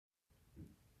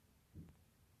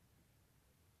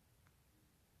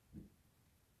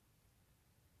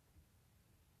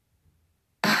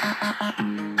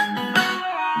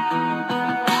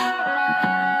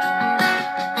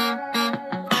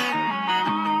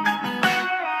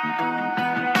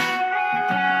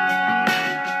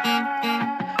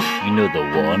You know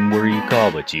the one where you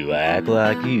call but you act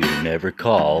like you never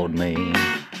called me.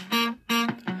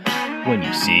 When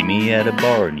you see me at a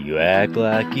bar and you act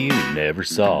like you never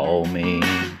saw me.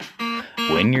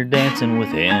 When you're dancing with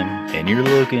him and you're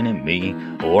looking at me,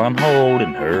 or I'm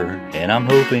holding her and I'm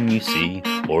hoping you see,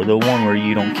 or the one where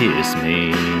you don't kiss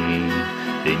me,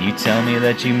 then you tell me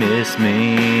that you miss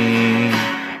me.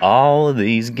 All of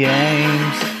these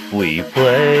games we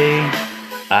play,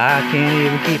 I can't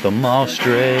even keep them all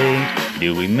straight.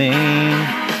 Do we mean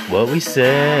what we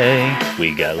say?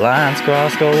 We got lines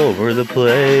crossed all over the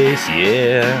place,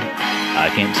 yeah. I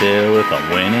can't tell if I'm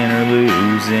winning or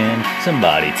losing.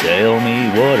 Somebody tell me,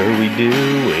 what are we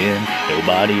doing?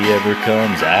 Nobody ever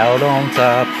comes out on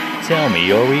top. Tell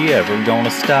me, are we ever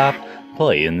gonna stop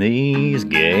playing these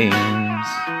games?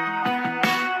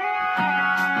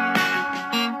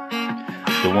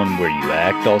 The one where you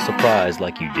act all surprised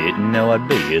like you didn't know I'd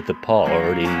be at the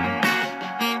party.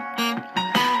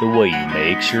 The way you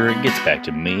make sure it gets back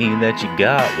to me that you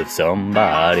got with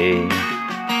somebody.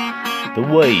 The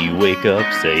way you wake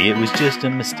up, say it was just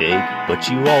a mistake, but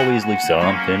you always leave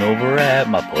something over at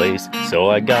my place,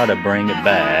 so I gotta bring it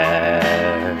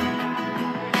back.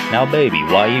 Now baby,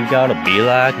 why you gotta be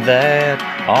like that?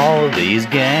 All of these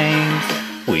games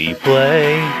we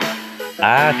play,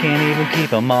 I can't even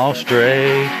keep them all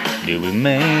straight. Do we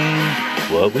mean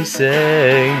what we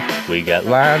say? We got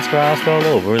lines crossed all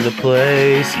over the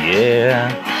place,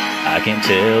 yeah. I can't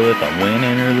tell if I'm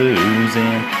winning or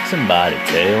losing. Somebody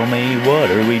tell me, what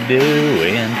are we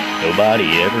doing?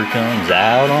 Nobody ever comes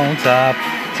out on top.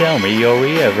 Tell me, are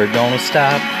we ever gonna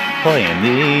stop playing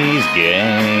these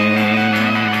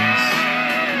games?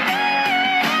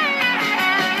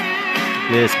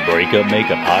 This breakup,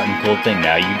 makeup, hot and cold thing,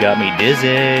 now you got me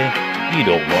dizzy. You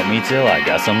don't want me till I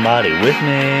got somebody with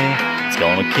me. It's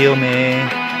gonna kill me.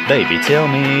 Baby, tell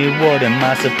me, what am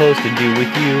I supposed to do with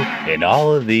you? In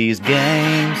all of these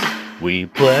games we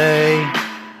play,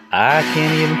 I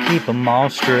can't even keep them all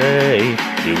straight.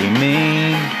 Do we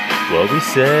mean what we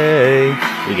say?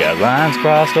 We got lines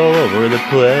crossed all over the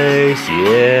place,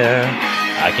 yeah.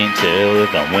 I can't tell if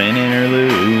I'm winning or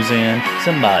losing.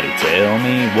 Somebody tell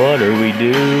me, what are we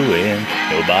doing?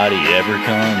 Nobody ever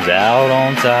comes out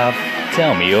on top.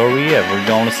 Tell me, are we ever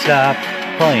gonna stop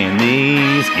playing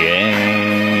these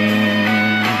games?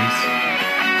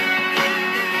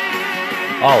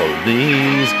 All of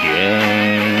these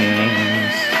games.